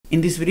In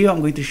this video,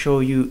 I'm going to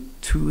show you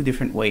two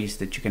different ways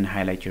that you can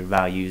highlight your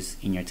values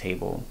in your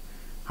table.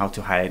 How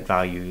to highlight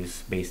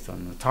values based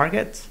on the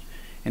target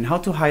and how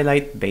to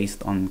highlight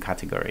based on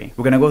category.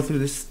 We're going to go through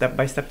this step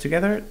by step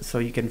together so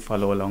you can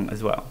follow along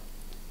as well.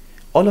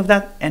 All of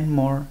that and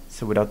more.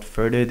 So without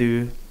further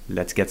ado,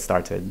 let's get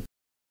started.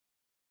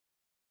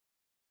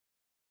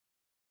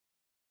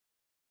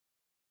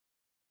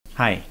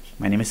 Hi,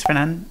 my name is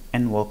Fernan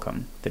and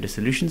welcome to the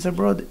Solutions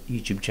Abroad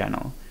YouTube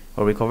channel,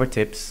 where we cover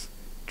tips,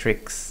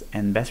 tricks,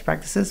 and best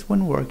practices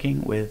when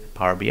working with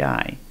Power BI.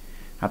 I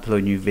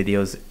upload new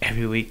videos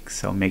every week,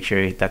 so make sure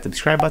you hit that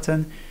subscribe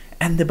button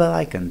and the bell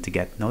icon to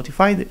get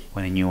notified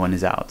when a new one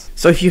is out.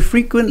 So if you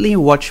frequently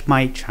watch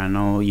my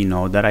channel, you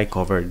know that I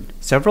covered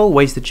several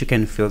ways that you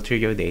can filter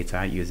your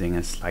data using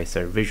a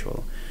SLICER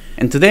visual.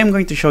 And today I'm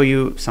going to show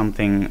you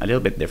something a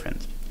little bit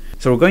different.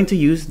 So we're going to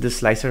use the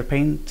SLICER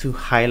pane to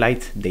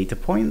highlight data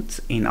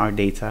points in our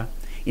data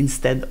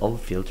instead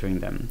of filtering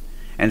them.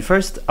 And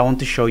first, I want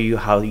to show you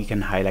how you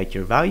can highlight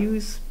your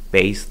values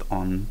based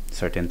on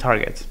certain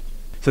targets.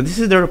 So this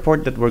is the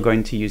report that we're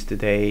going to use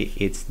today.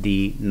 It's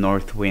the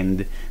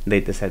Northwind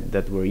dataset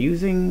that we're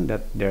using.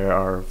 That there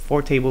are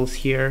 4 tables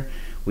here.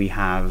 We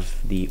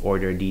have the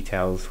order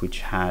details,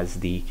 which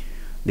has the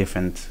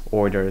different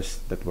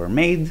orders that were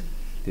made.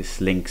 This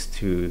links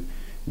to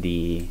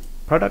the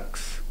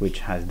products, which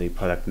has the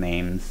product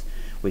names,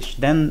 which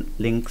then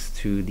links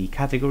to the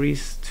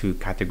categories to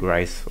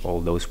categorize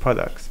all those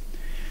products.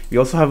 We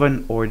also have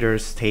an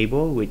orders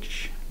table,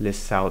 which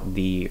lists out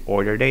the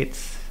order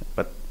dates,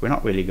 but we're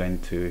not really going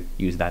to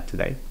use that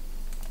today.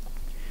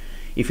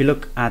 If you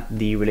look at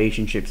the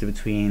relationships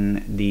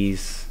between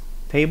these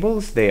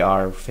tables, they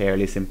are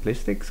fairly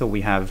simplistic. So we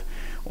have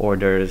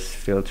orders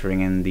filtering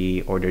in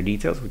the order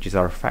details, which is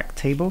our fact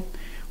table.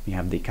 We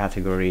have the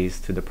categories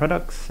to the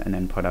products and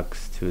then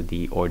products to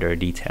the order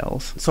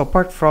details. So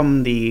apart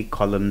from the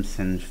columns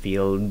and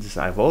fields,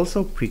 I've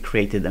also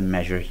pre-created a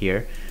measure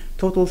here,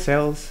 total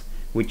sales,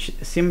 which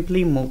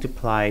simply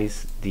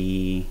multiplies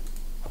the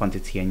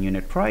quantity and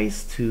unit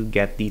price to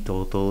get the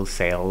total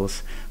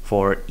sales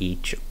for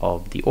each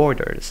of the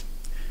orders.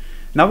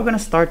 Now we're going to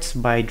start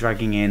by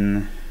dragging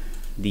in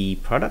the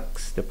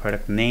products, the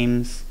product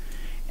names,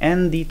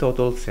 and the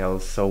total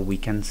sales so we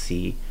can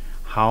see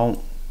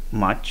how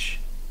much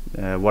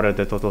what are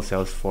the total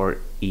sales for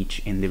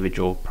each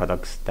individual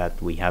products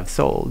that we have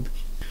sold.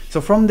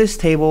 So from this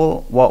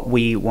table, what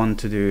we want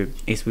to do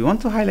is we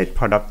want to highlight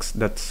products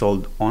that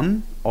sold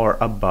on or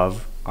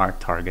above our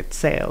target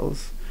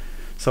sales.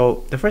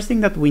 So the first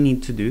thing that we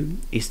need to do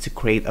is to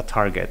create a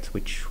target,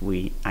 which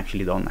we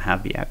actually don't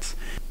have yet.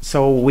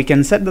 So we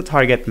can set the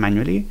target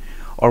manually,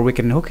 or we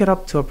can hook it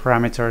up to a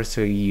parameter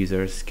so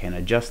users can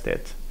adjust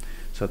it.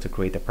 So to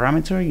create a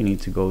parameter, you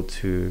need to go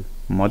to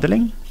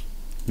Modeling,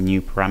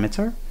 New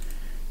Parameter,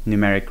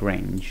 Numeric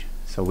Range.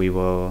 So we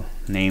will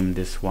name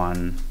this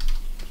one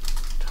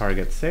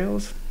target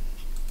sales,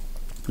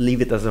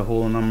 leave it as a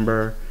whole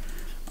number,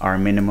 our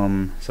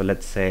minimum. So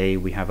let's say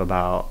we have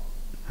about,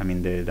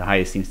 the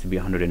highest seems to be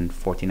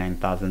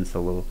 149,000,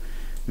 so we'll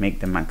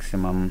make the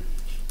maximum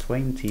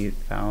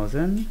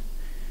 20,000,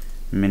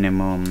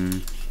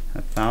 minimum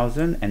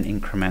 1,000, and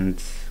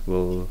increment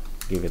we'll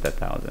give it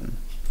 1,000.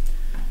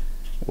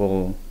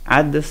 We'll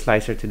add the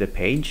slicer to the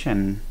page,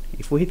 and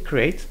if we hit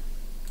create,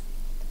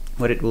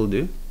 what it will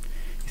do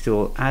is it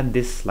will add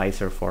this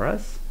slicer for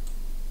us,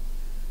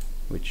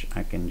 which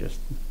I can just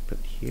put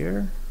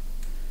here,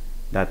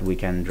 that we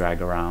can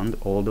drag around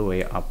all the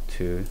way up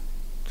to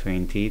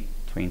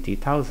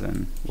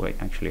 20,000. Wait,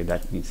 actually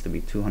that needs to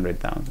be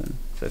 200,000,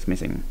 so it's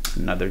missing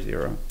another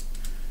 0.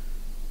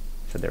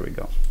 So there we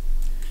go.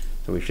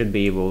 So we should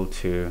be able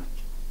to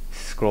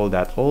scroll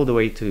that all the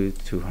way to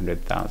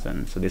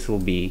 200,000. So this will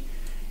be,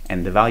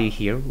 and the value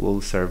here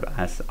will serve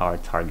as our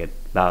target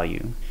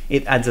value.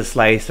 It adds a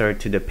slicer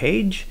to the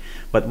page,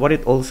 but what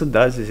it also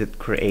does is it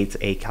creates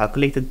a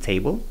calculated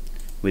table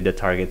with the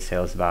target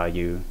sales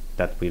value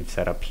that we've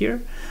set up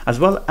here, as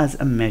well as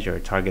a measure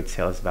target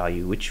sales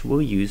value, which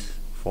we'll use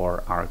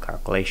for our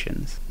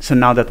calculations. So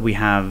now that we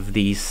have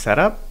these set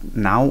up,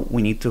 now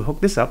we need to hook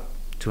this up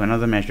to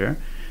another measure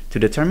to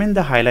determine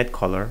the highlight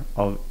color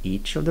of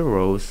each of the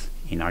rows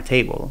in our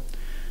table.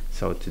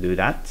 So to do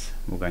that,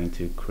 we're going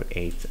to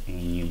create a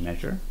new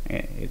measure.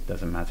 It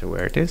doesn't matter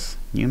where it is,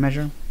 new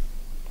measure.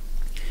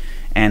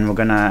 And we're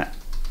gonna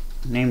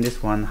name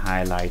this one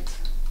highlight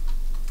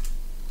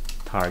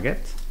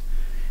target.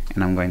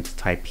 And I'm going to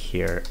type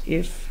here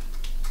if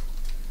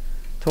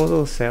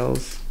total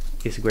sales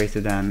is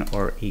greater than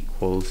or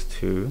equals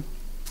to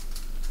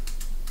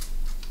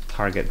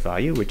target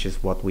value, which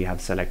is what we have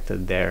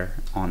selected there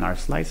on our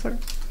slicer.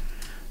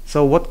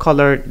 So what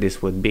color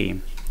this would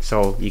be.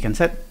 So you can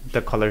set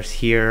the colors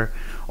here,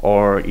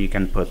 or you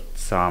can put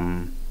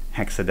some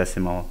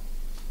hexadecimal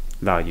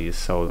values.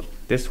 So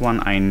this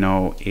one I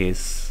know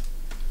is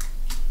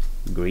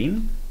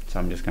green, so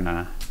I'm just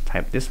gonna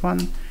type this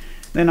one.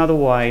 Then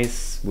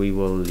otherwise we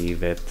will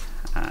leave it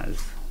as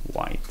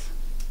white.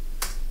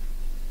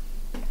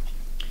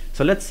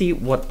 So let's see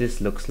what this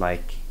looks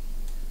like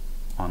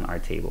on our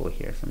table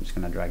here. So I'm just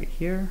going to drag it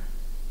here.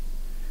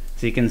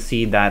 So you can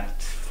see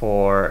that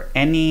for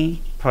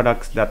any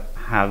products that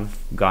have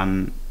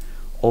gone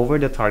over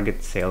the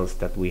target sales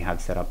that we have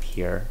set up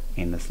here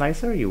in the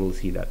slicer, you will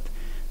see that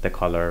the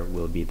color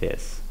will be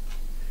this.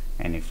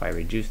 And if I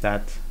reduce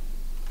that,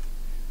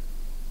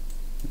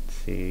 let's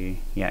see,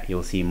 yeah,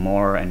 you'll see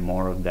more and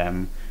more of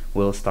them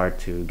will start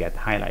to get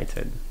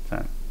highlighted.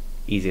 So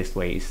easiest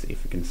way is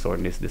if you can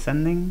sort this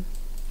descending,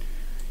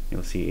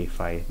 you'll see if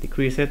I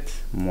decrease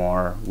it,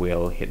 more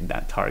will hit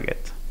that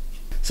target.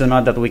 So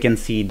now that we can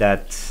see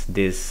that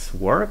this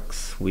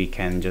works, we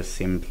can just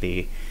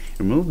simply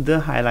remove the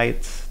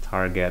highlight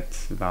target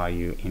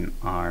value in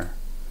our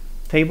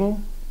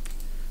table,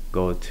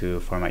 go to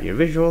format your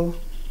visual,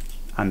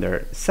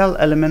 under cell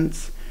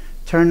elements,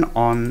 turn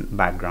on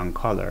background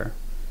color.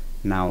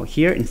 Now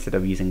here, instead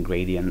of using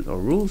gradient or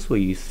rules, we'll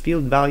use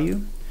field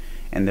value,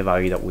 and the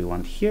value that we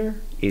want here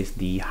is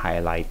the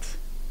highlight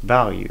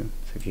value.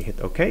 So if you hit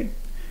OK,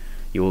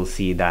 you will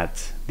see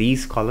that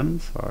these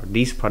columns or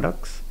these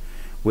products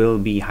will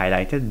be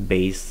highlighted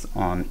based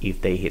on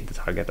if they hit the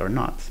target or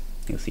not.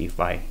 You'll see if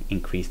I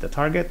increase the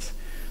target,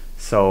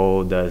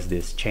 so does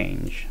this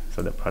change.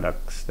 So the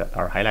products that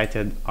are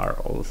highlighted are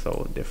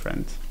also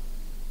different.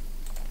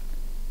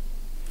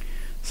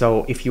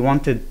 So if you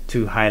wanted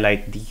to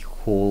highlight the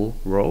whole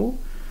row,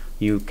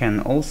 you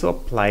can also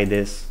apply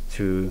this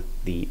to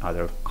the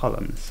other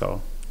columns.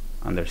 So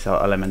under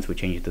cell elements, we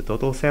change it to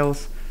total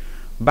sales,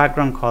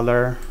 background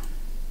color,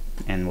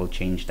 and we'll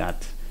change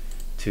that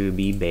to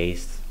be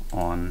based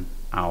on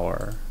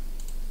our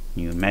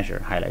new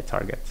measure, highlight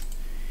target.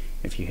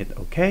 If you hit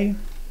OK,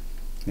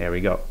 there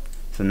we go.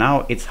 So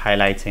now it's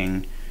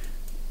highlighting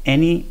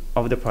any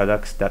of the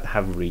products that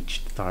have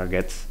reached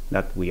targets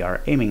that we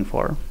are aiming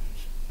for.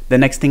 The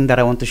next thing that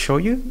I want to show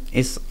you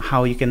is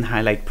how you can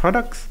highlight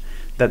products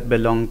that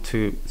belong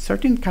to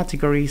certain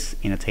categories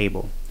in a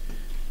table.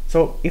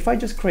 So if I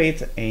just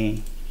create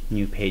a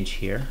new page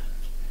here,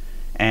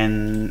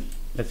 and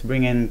let's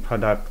bring in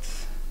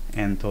products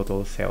and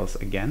total sales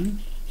again.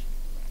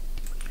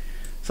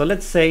 So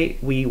let's say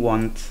we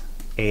want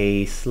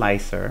a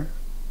slicer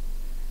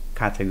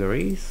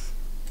categories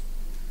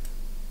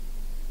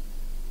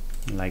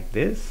like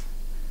this,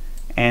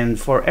 and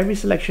for every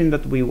selection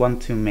that we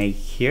want to make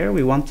here,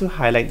 we want to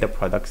highlight the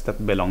products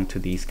that belong to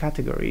these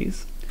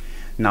categories.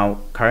 Now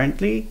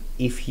currently,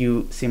 if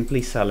you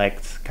simply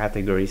select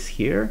categories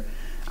here,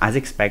 as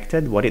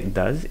expected, what it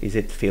does is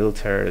it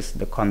filters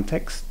the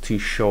context to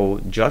show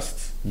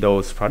just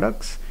those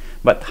products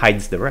but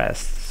hides the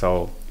rest.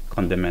 So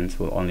condiments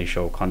will only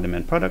show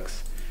condiment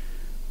products,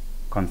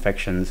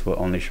 confections will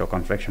only show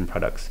confection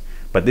products.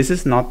 But this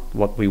is not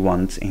what we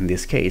want in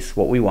this case.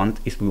 What we want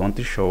is we want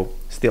to show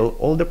still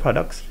all the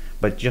products,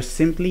 but just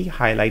simply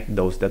highlight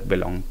those that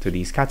belong to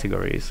these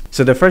categories.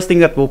 So the first thing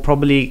that will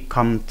probably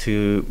come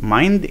to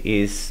mind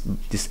is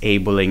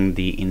disabling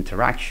the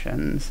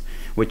interactions,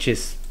 which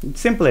is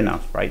simple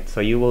enough, right? So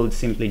you will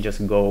simply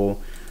just go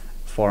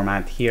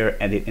format here,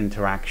 edit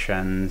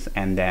interactions,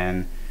 and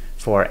then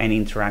for any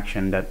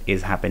interaction that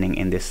is happening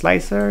in this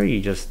slicer,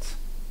 you just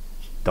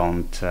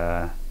don't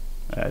get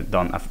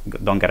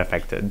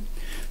affected.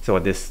 So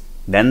what this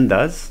then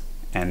does,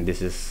 and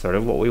this is sort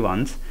of what we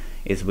want,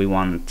 is we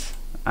want,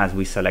 as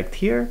we select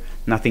here,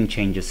 nothing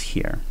changes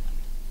here.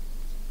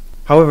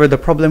 However, the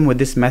problem with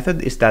this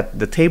method is that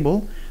the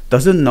table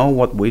doesn't know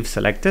what we've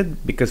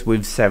selected because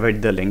we've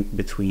severed the link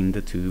between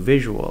the two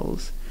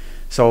visuals.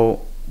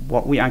 So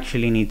what we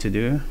actually need to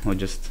do, we'll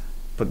just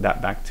put that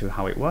back to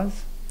how it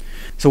was.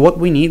 So what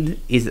we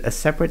need is a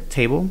separate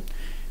table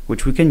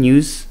which we can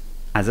use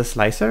as a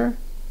slicer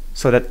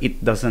so that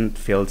it doesn't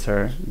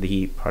filter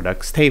the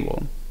products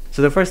table.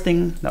 So the first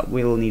thing that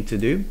we'll need to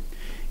do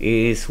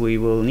is we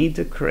will need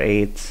to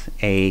create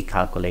a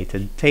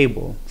calculated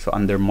table. So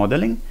under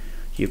modeling,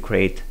 you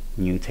create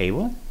new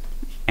table,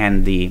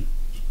 and the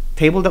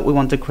table that we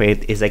want to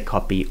create is a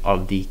copy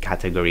of the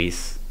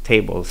categories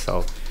table.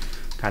 So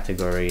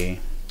category,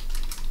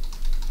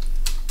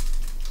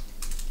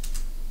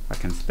 I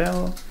can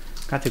spell,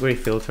 category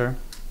filter,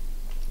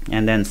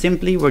 and then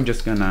simply we're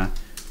just gonna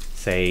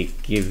say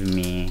give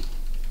me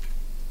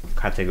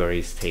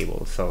categories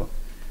table. So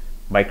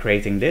by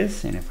creating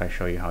this, and if I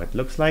show you how it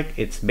looks like,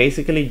 it's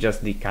basically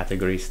just the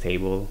categories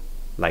table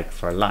like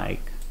for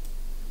like.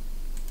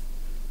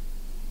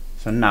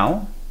 So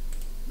now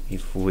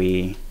if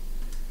we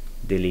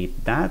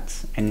delete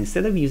that, and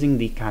instead of using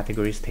the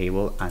categories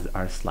table as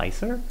our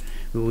slicer,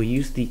 we will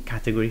use the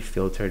category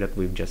filter that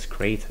we've just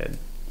created.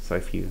 So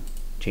if you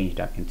change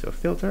that into a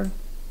filter,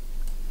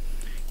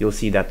 you'll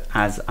see that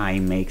as I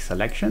make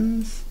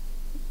selections,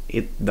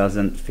 it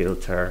doesn't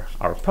filter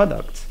our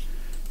product.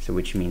 So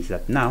which means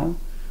that now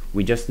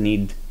we just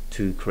need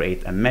to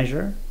create a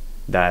measure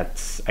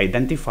that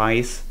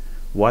identifies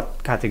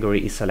what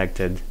category is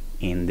selected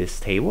in this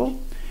table,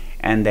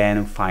 and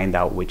then find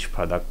out which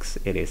products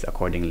it is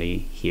accordingly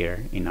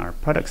here in our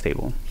products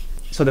table.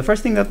 So the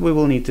first thing that we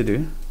will need to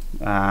do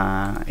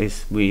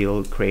is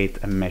we'll create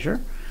a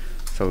measure.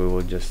 So we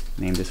will just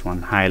name this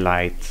one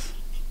highlight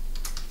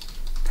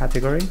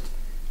category.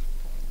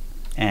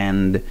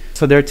 And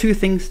so there are two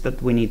things that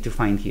we need to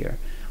find here.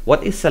 What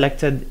is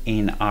selected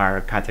in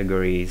our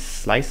categories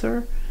slicer,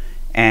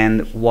 and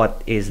what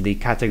is the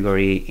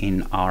category in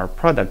our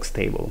products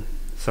table.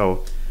 So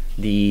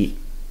the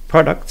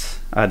products,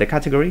 the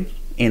category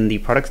in the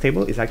products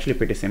table is actually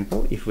pretty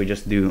simple. If we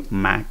just do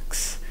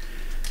max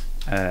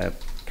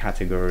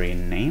category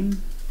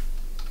name,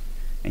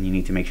 and you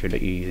need to make sure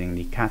that you're using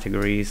the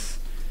categories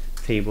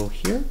table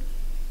here.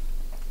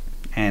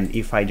 And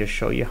if I just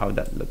show you how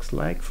that looks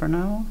like for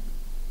now.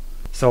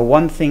 So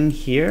one thing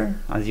here,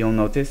 as you'll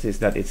notice, is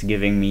that it's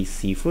giving me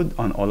seafood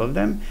on all of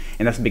them,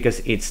 and that's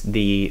because it's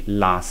the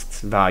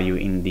last value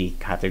in the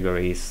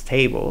categories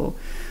table.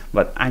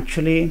 But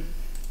actually,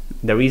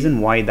 the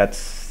reason why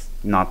that's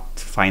not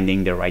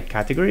finding the right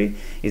category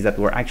is that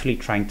we're actually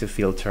trying to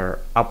filter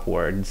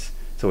upwards.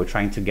 So we're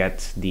trying to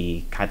get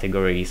the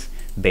categories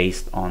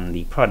based on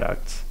the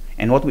products.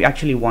 And what we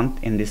actually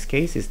want in this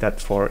case is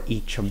that for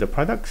each of the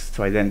products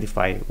to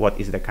identify what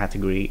is the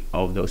category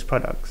of those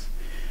products.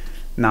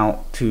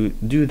 Now, to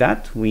do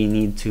that, we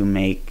need to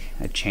make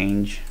a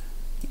change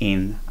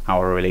in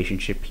our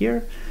relationship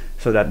here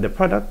so that the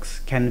products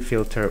can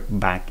filter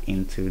back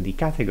into the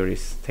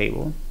categories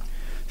table.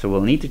 So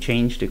we'll need to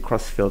change the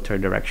cross filter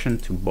direction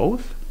to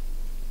both.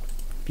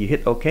 If you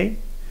hit OK,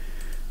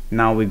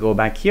 now we go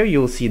back here,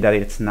 you'll see that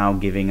it's now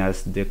giving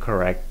us the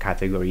correct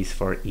categories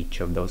for each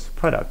of those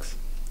products.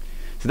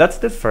 So that's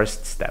the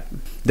first step.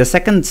 The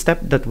second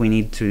step that we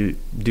need to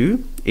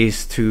do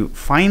is to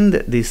find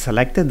the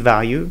selected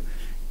value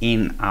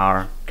in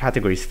our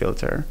categories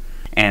filter.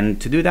 And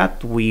to do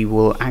that, we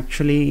will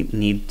actually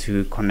need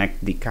to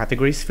connect the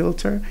categories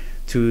filter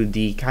to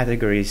the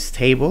categories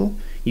table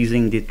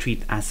using the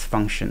treat as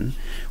function,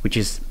 which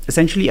is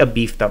essentially a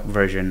beefed up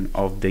version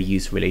of the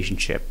use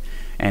relationship.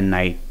 And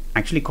I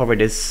actually covered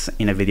this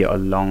in a video a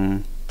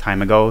long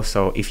time ago.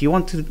 So if you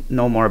want to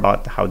know more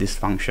about how this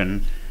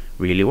function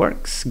really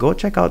works, go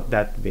check out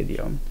that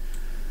video.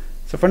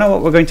 So for now,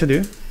 what we're going to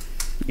do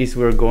is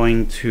we're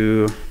going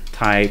to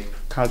type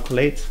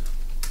calculate,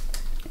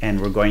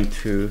 and we're going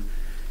to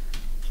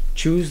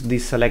choose the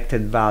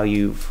selected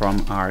value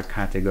from our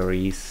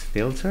categories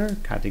filter,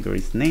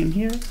 categories name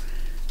here.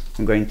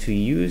 I'm going to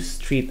use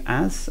treat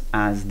as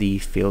the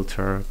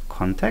filter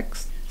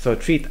context. So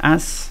treat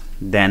as,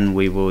 then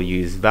we will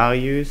use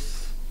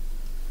values,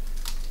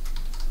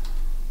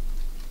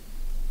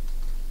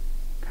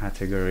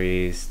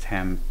 categories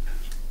temp,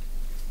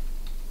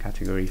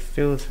 category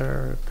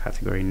filter,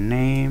 category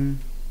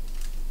name.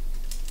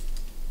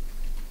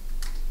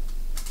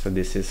 So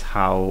this is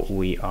how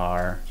we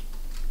are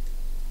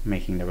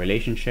making the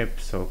relationship.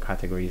 So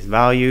categories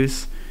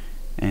values,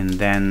 and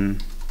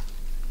then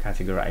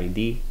category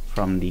ID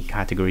from the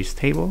categories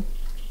table.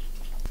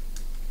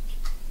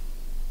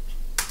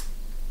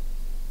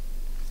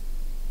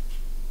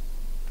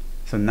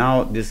 So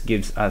now this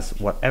gives us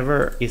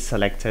whatever is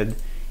selected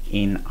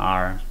in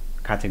our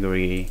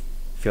category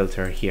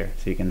filter here.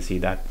 So you can see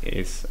that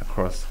is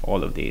across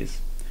all of these.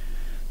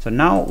 So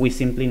now we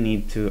simply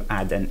need to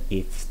add an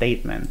if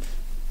statement.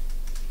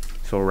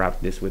 So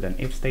wrap this with an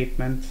if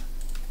statement.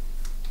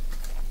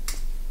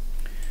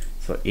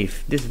 So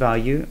if this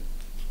value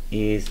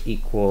is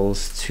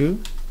equals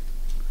to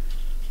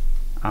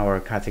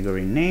our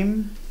category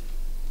name,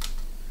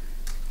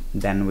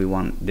 then we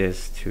want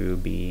this to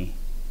be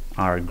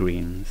our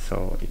green.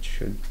 So it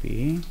should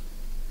be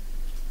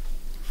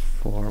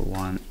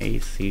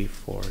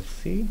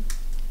 41AC4C,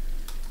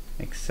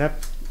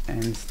 except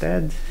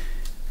instead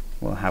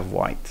we'll have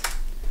white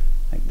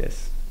like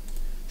this.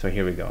 So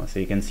here we go. So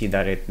you can see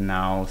that it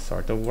now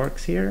sort of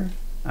works here,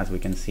 as we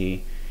can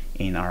see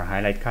in our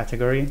highlight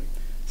category.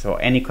 So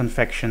any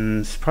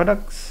confections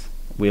products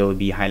will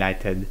be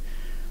highlighted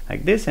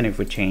like this, and if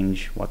we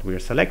change what we're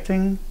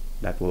selecting,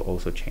 that will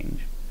also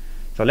change.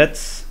 So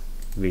let's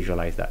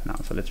visualize that now.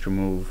 So let's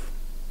remove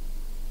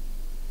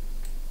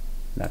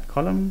that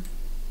column.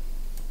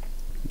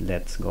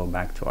 Let's go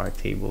back to our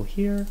table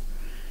here,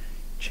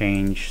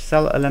 change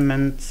cell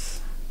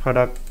elements,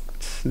 product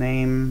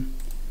name,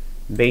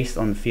 based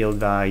on field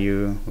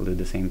value, we'll do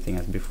the same thing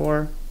as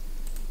before.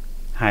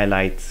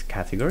 Highlight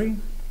category,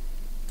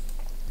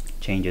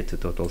 change it to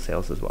total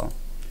sales as well.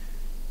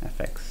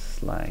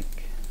 FX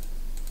like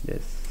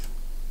this.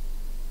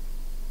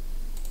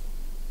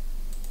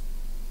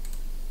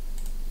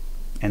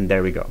 And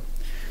there we go.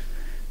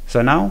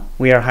 So now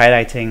we are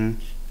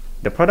highlighting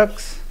the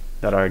products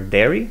that are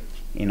dairy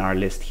in our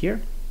list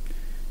here.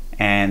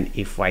 And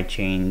if I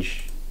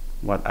change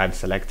what I've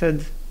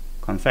selected,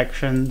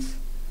 confections,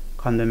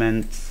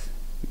 condiments,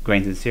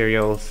 grains and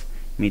cereals,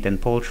 meat and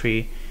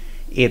poultry,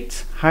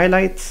 it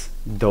highlights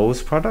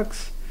those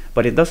products,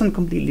 but it doesn't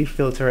completely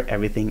filter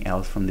everything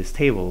else from this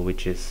table,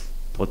 which is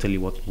totally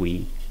what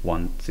we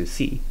want to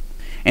see.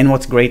 And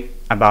what's great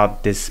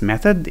about this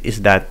method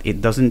is that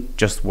it doesn't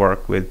just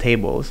work with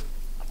tables.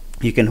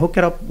 You can hook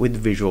it up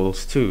with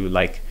visuals too,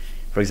 like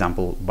for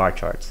example bar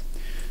charts.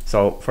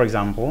 So for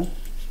example,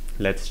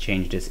 let's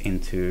change this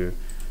into,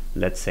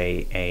 let's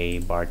say, a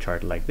bar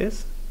chart like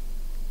this.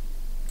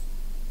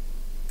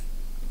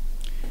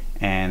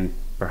 and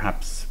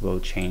perhaps we'll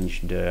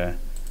change the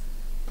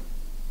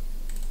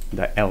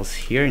else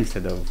here.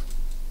 Instead of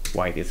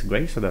white, it's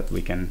gray, so that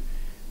we can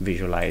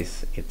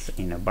visualize it's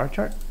in a bar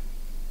chart.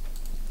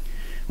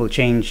 We'll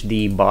change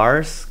the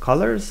bars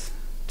colors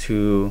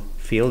to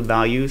field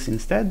values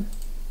instead.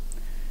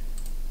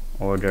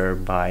 Order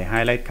by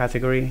highlight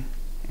category,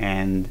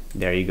 and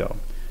there you go.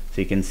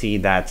 So you can see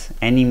that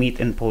any meat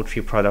and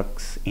poultry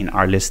products in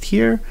our list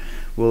here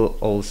will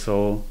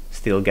also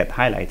still get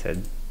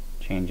highlighted.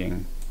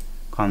 Changing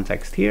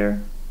context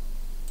here.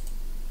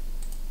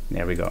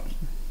 There we go.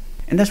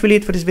 And that's really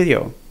it for this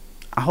video.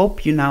 I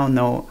hope you now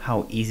know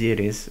how easy it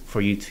is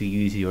for you to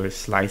use your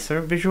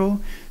SLICER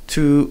visual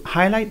to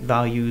highlight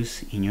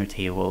values in your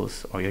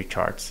tables or your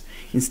charts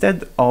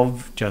instead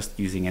of just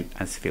using it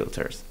as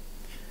filters.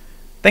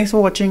 Thanks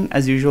for watching.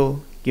 As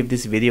usual, give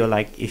this video a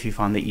like if you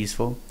found it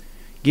useful.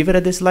 Give it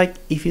a dislike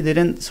if you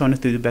didn't, so I know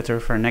to do better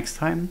for next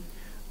time.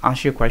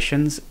 Ask your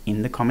questions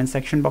in the comment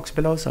section box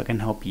below so I can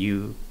help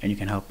you and you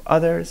can help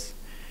others.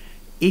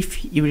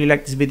 If you really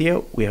like this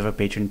video, we have a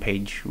Patreon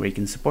page where you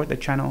can support the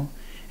channel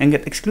and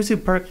get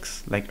exclusive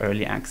perks like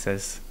early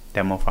access,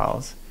 demo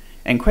files,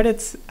 and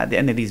credits at the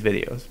end of these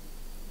videos.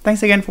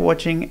 Thanks again for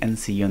watching, and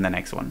see you in the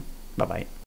next one. Bye bye.